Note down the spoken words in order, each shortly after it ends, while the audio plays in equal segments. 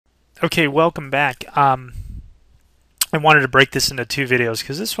Okay, welcome back. I wanted to break this into two videos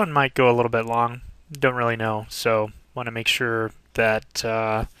because this one might go a little bit long. Don't really know, so want to make sure that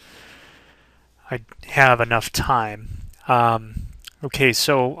I have enough time. Okay,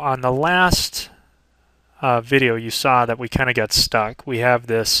 so on the last video, you saw that we kind of got stuck. We have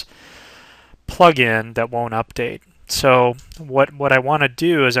this plugin that won't update. So what I want to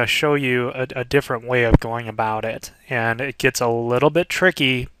do is I show you a different way of going about it, and it gets a little bit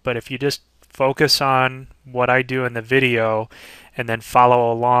tricky, but if you just focus on what I do in the video and then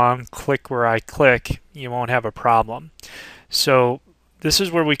follow along, click where I click, you won't have a problem. So this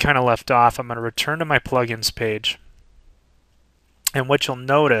is where we kind of left off. I'm going to return to my plugins page, and what you'll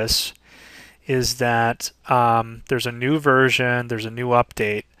notice is that there's a new version, there's a new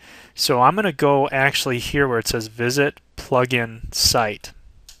update. So I'm going to go actually here where it says visit plugin site.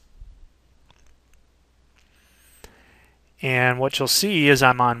 And what you'll see is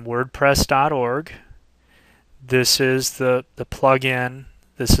I'm on wordpress.org. This is the plugin,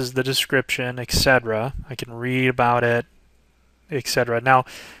 this is the description, etc. I can read about it, etc. Now,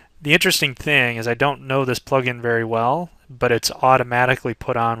 the interesting thing is I don't know this plugin very well, but it's automatically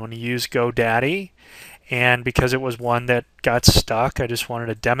put on when you use GoDaddy. And because it was one that got stuck, I just wanted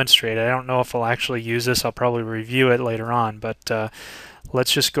to demonstrate it. I don't know if I'll actually use this. I'll probably review it later on, but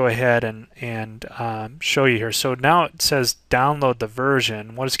let's just go ahead and show you here. So now it says download the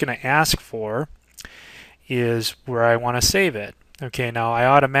version. What it's going to ask for is where I want to save it. Okay, now I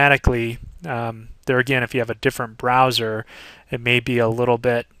automatically, there again, if you have a different browser, it may be a little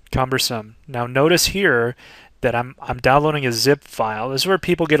bit cumbersome. Now notice here that I'm downloading a zip file. This is where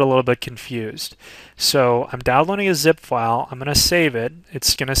people get a little bit confused. So I'm downloading a zip file. I'm going to save it.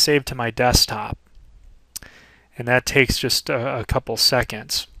 It's going to save to my desktop. And that takes just a couple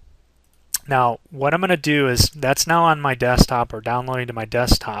seconds. Now what I'm going to do is that's now on my desktop or downloading to my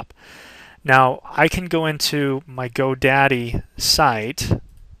desktop. Now I can go into my GoDaddy site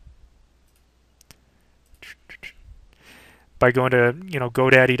by going to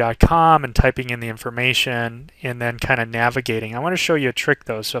GoDaddy.com and typing in the information and then kind of navigating. I want to show you a trick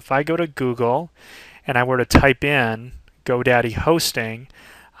though. So if I go to Google and I were to type in GoDaddy hosting,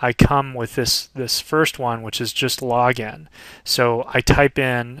 I come with this first one, which is just login. So I type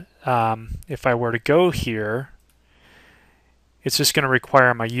in, if I were to go here, it's just going to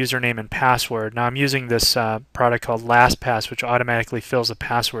require my username and password. Now I'm using this product called LastPass, which automatically fills the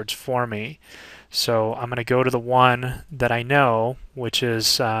passwords for me. So I'm going to go to the one that I know, which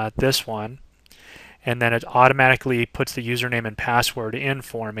is this one, and then it automatically puts the username and password in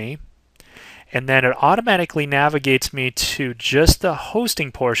for me. And then it automatically navigates me to just the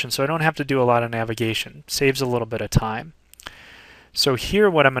hosting portion, so I don't have to do a lot of navigation. Saves a little bit of time. So here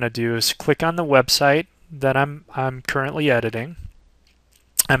what I'm going to do is click on the website that I'm currently editing.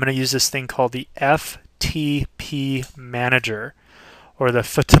 I'm going to use this thing called the FTP Manager, or the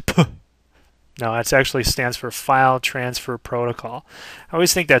FTP. No, it actually stands for File Transfer Protocol. I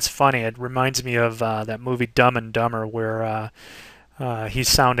always think that's funny. It reminds me of that movie Dumb and Dumber where he's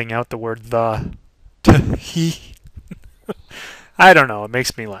sounding out the word the. He. I don't know. It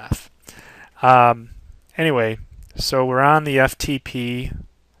makes me laugh. Anyway, so we're on the FTP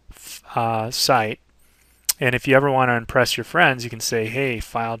site. And if you ever want to impress your friends, you can say, hey,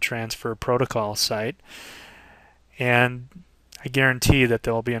 File Transfer Protocol site. And I guarantee that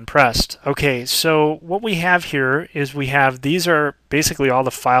they'll be impressed. Okay, so what we have here is these are basically all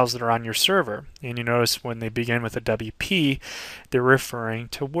the files that are on your server. And you notice when they begin with a WP, they're referring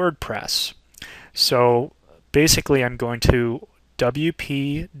to WordPress. So basically I'm going to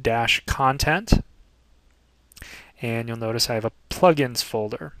WP-content, and you'll notice I have a plugins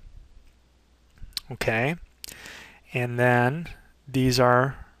folder. Okay, and then these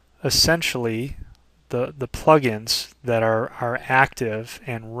are essentially the plugins that are active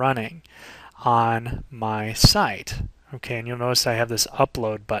and running on my site. Okay, and you'll notice I have this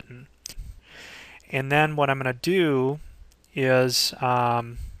upload button. And then what I'm going to do is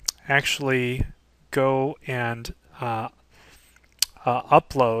actually go and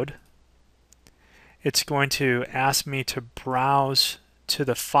upload. It's going to ask me to browse to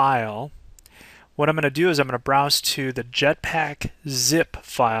the file. What I'm going to do is I'm going to browse to the Jetpack zip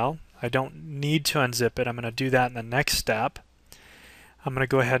file. I don't need to unzip it. I'm going to do that in the next step. I'm going to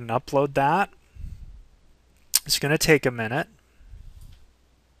go ahead and upload that. It's going to take a minute.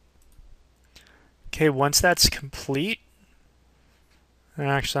 Okay, once that's complete, and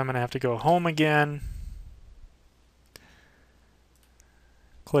actually I'm going to have to go home again.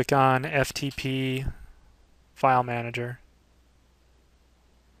 Click on FTP File Manager.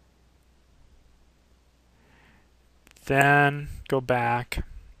 Then go back.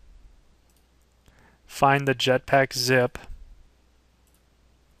 find the Jetpack zip,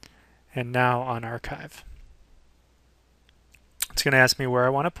 and now unarchive. It's going to ask me where I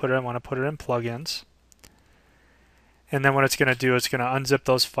want to put it. I want to put it in plugins. And then what it's going to do is going to unzip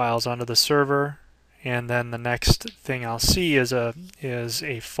those files onto the server, and then the next thing I'll see is a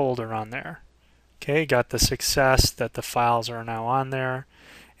folder on there. Okay, got the success that the files are now on there,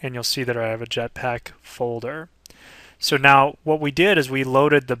 and you'll see that I have a Jetpack folder. So now what we did is we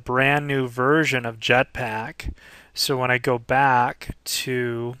loaded the brand new version of Jetpack. So when I go back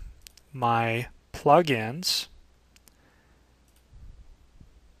to my plugins,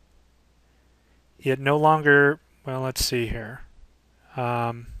 it no longer, well, let's see here.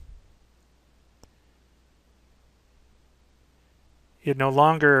 It no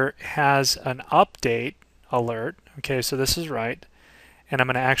longer has an update alert. Okay, so this is right. And I'm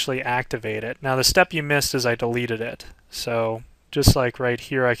going to actually activate it. Now the step you missed is I deleted it. So just like right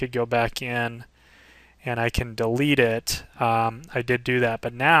here, I could go back in and I can delete it. I did do that,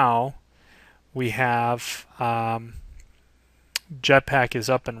 but now we have Jetpack is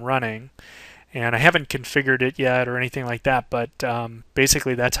up and running. And I haven't configured it yet or anything like that, but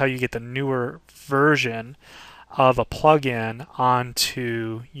basically that's how you get the newer version of a plugin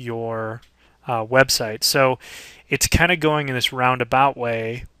onto your website. So it's kind of going in this roundabout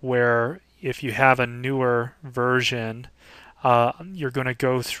way where if you have a newer version, you're going to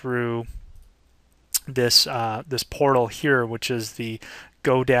go through this this portal here, which is the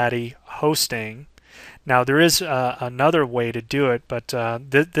GoDaddy hosting. Now there is another way to do it, but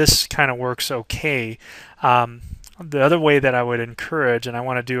this kind of works okay. The other way that I would encourage, and I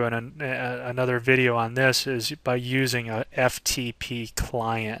want to do another video on this, is by using a FTP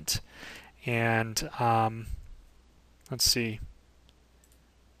client. And let's see,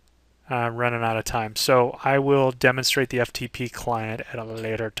 I'm running out of time. So I will demonstrate the FTP client at a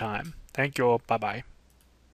later time. Thank you. Bye-bye.